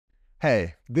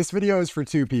Hey, this video is for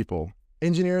two people.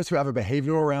 Engineers who have a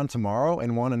behavioral round tomorrow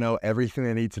and want to know everything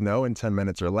they need to know in 10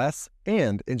 minutes or less,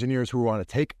 and engineers who want to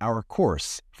take our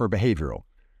course for behavioral.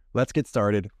 Let's get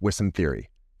started with some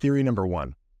theory. Theory number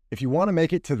one. If you want to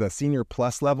make it to the senior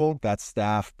plus level, that's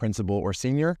staff, principal, or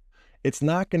senior, it's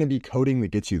not going to be coding that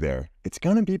gets you there. It's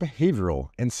going to be behavioral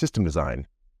and system design.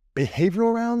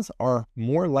 Behavioral rounds are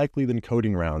more likely than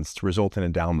coding rounds to result in a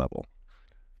down level.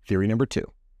 Theory number two.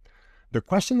 The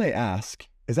question they ask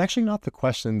is actually not the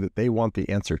question that they want the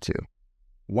answer to.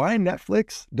 Why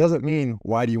Netflix doesn't mean,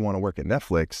 why do you want to work at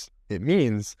Netflix? It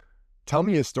means, tell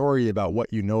me a story about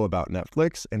what you know about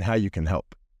Netflix and how you can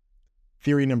help.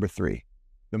 Theory number three.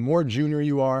 The more junior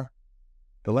you are,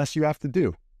 the less you have to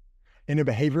do. In a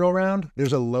behavioral round,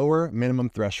 there's a lower minimum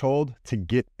threshold to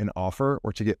get an offer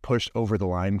or to get pushed over the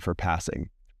line for passing.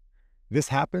 This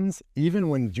happens even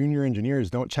when junior engineers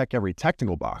don't check every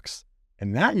technical box.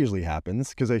 And that usually happens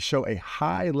because they show a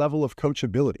high level of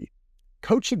coachability.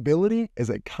 Coachability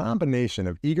is a combination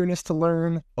of eagerness to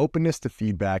learn, openness to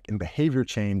feedback, and behavior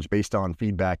change based on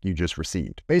feedback you just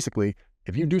received. Basically,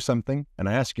 if you do something and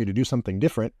I ask you to do something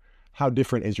different, how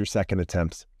different is your second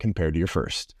attempt compared to your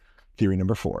first? Theory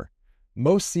number four.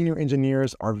 Most senior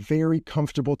engineers are very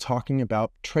comfortable talking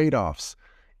about trade-offs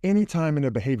anytime in a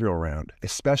behavioral round,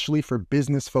 especially for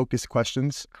business-focused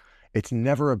questions. It's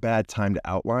never a bad time to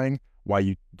outline why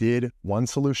you did one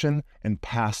solution and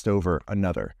passed over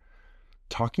another.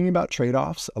 Talking about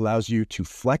trade-offs allows you to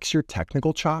flex your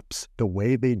technical chops the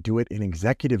way they do it in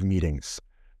executive meetings.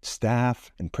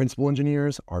 Staff and principal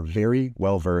engineers are very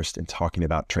well-versed in talking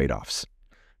about trade-offs.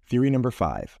 Theory number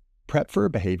five, prep for a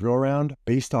behavioral round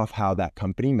based off how that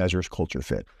company measures culture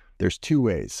fit. There's two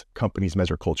ways companies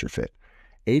measure culture fit.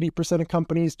 80% of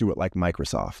companies do it like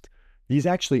Microsoft. These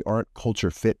actually aren't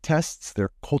culture fit tests,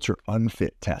 they're culture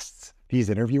unfit tests. These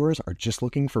interviewers are just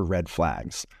looking for red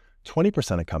flags.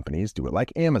 20% of companies do it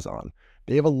like Amazon.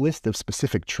 They have a list of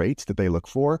specific traits that they look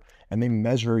for, and they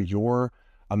measure your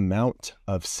amount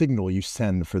of signal you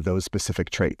send for those specific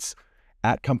traits.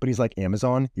 At companies like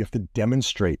Amazon, you have to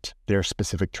demonstrate their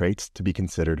specific traits to be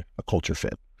considered a culture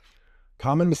fit.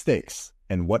 Common mistakes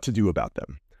and what to do about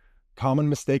them. Common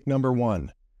mistake number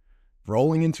one,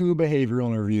 rolling into a behavioral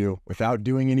interview without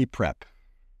doing any prep.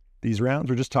 These rounds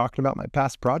were just talking about my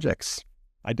past projects.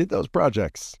 I did those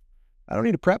projects. I don't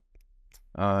need to prep.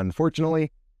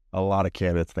 Unfortunately, a lot of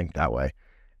candidates think that way,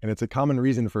 and it's a common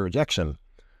reason for rejection.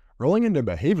 Rolling into a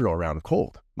behavioral round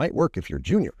cold might work if you're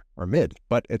junior or mid,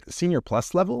 but at the senior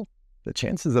plus level, the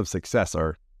chances of success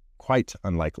are quite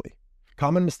unlikely.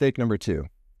 Common mistake number two,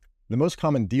 the most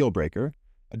common deal breaker.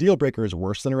 A deal breaker is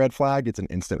worse than a red flag. It's an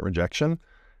instant rejection.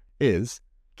 Is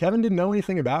Kevin didn't know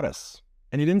anything about us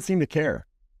and he didn't seem to care.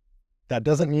 That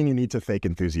doesn't mean you need to fake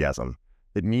enthusiasm.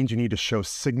 It means you need to show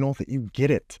signal that you get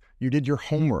it. You did your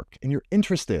homework and you're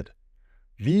interested.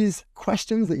 These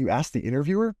questions that you ask the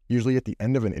interviewer, usually at the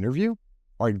end of an interview,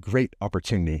 are a great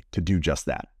opportunity to do just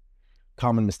that.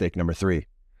 Common mistake number three.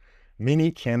 Many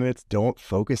candidates don't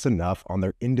focus enough on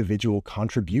their individual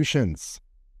contributions.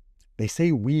 They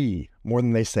say we more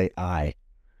than they say I.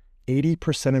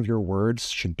 80% of your words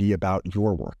should be about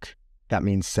your work. That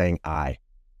means saying I.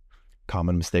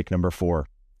 Common mistake number four.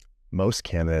 Most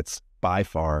candidates, by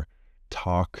far,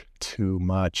 talk too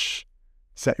much.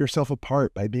 Set yourself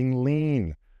apart by being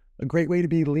lean. A great way to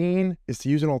be lean is to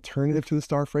use an alternative to the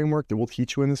STAR framework that we'll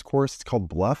teach you in this course. It's called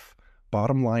BLUF,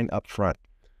 bottom line up front.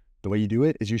 The way you do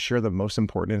it is you share the most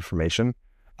important information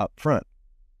up front.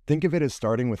 Think of it as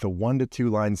starting with a 1 to 2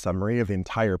 line summary of the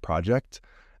entire project.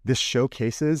 This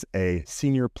showcases a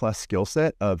senior plus skill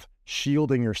set of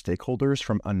shielding your stakeholders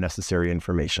from unnecessary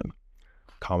information.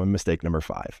 Common mistake number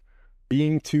five.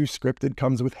 Being too scripted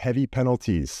comes with heavy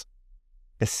penalties,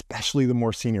 especially the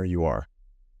more senior you are.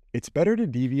 It's better to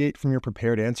deviate from your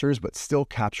prepared answers but still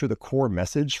capture the core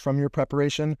message from your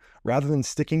preparation rather than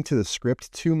sticking to the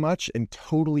script too much and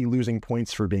totally losing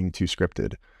points for being too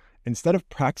scripted. Instead of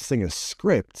practicing a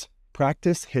script,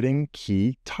 practice hitting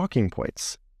key talking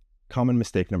points. Common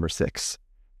mistake number six.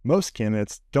 Most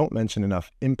candidates don't mention enough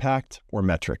impact or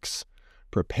metrics.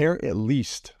 Prepare at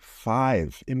least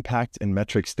 5 impact and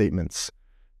metric statements.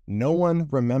 No one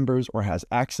remembers or has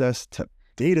access to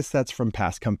data sets from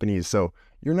past companies, so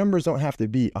your numbers don't have to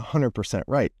be 100%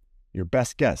 right. Your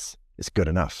best guess is good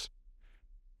enough.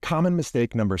 Common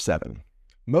mistake number 7.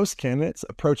 Most candidates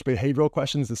approach behavioral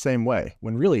questions the same way,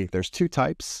 when really there's 2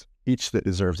 types, each that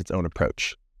deserves its own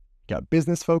approach. You got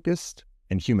business-focused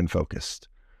and human-focused.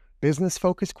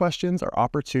 Business-focused questions are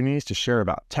opportunities to share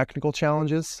about technical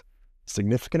challenges,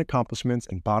 significant accomplishments,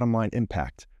 and bottom-line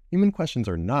impact. Human questions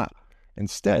are not.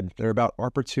 Instead, they're about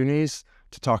opportunities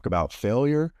to talk about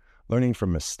failure, learning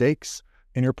from mistakes,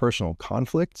 interpersonal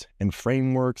conflict, and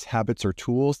frameworks, habits, or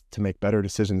tools to make better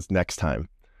decisions next time.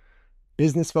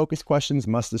 Business-focused questions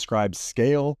must describe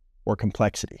scale or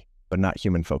complexity, but not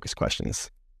human-focused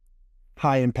questions.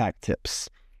 High-impact tips.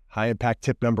 High-impact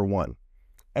tip number 1.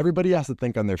 Everybody has to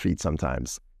think on their feet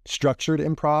sometimes. Structured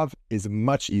improv is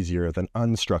much easier than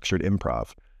unstructured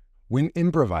improv. When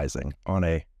improvising on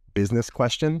a business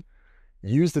question,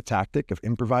 use the tactic of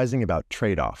improvising about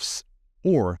trade-offs,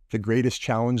 or the greatest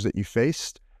challenge that you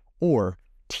faced, or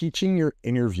teaching your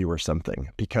interviewer something,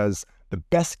 because the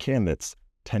best candidates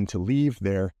tend to leave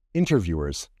their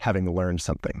interviewers having learned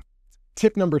something.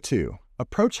 Tip number 2,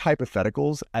 approach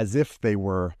hypotheticals as if they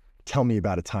were tell me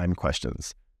about a time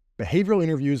questions. Behavioral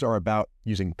interviews are about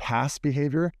using past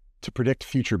behavior to predict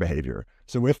future behavior.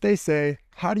 So if they say,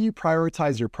 how do you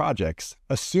prioritize your projects?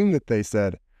 Assume that they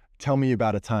said, tell me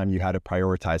about a time you had to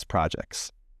prioritize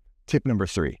projects. Tip number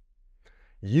 3,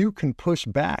 you can push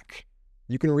back.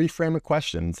 You can reframe a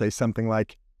question and say something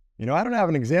like, I don't have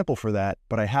an example for that,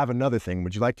 but I have another thing.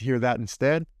 Would you like to hear that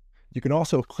instead? You can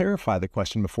also clarify the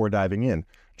question before diving in.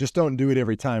 Just don't do it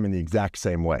every time in the exact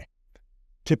same way.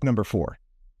 Tip number 4,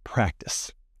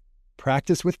 practice.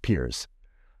 Practice with peers.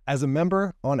 As a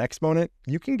member on Exponent,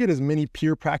 you can get as many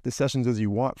peer practice sessions as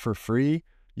you want for free.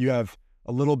 You have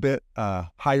a little bit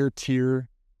higher tier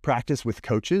practice with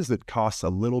coaches that costs a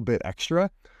little bit extra.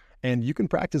 And you can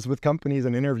practice with companies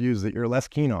and interviews that you're less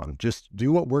keen on. Just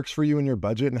do what works for you in your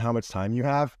budget and how much time you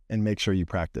have, and make sure you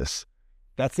practice.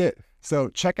 That's it. So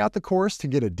check out the course to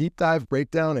get a deep dive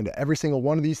breakdown into every single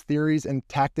one of these theories and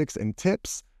tactics and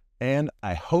tips. And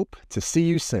I hope to see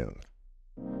you soon.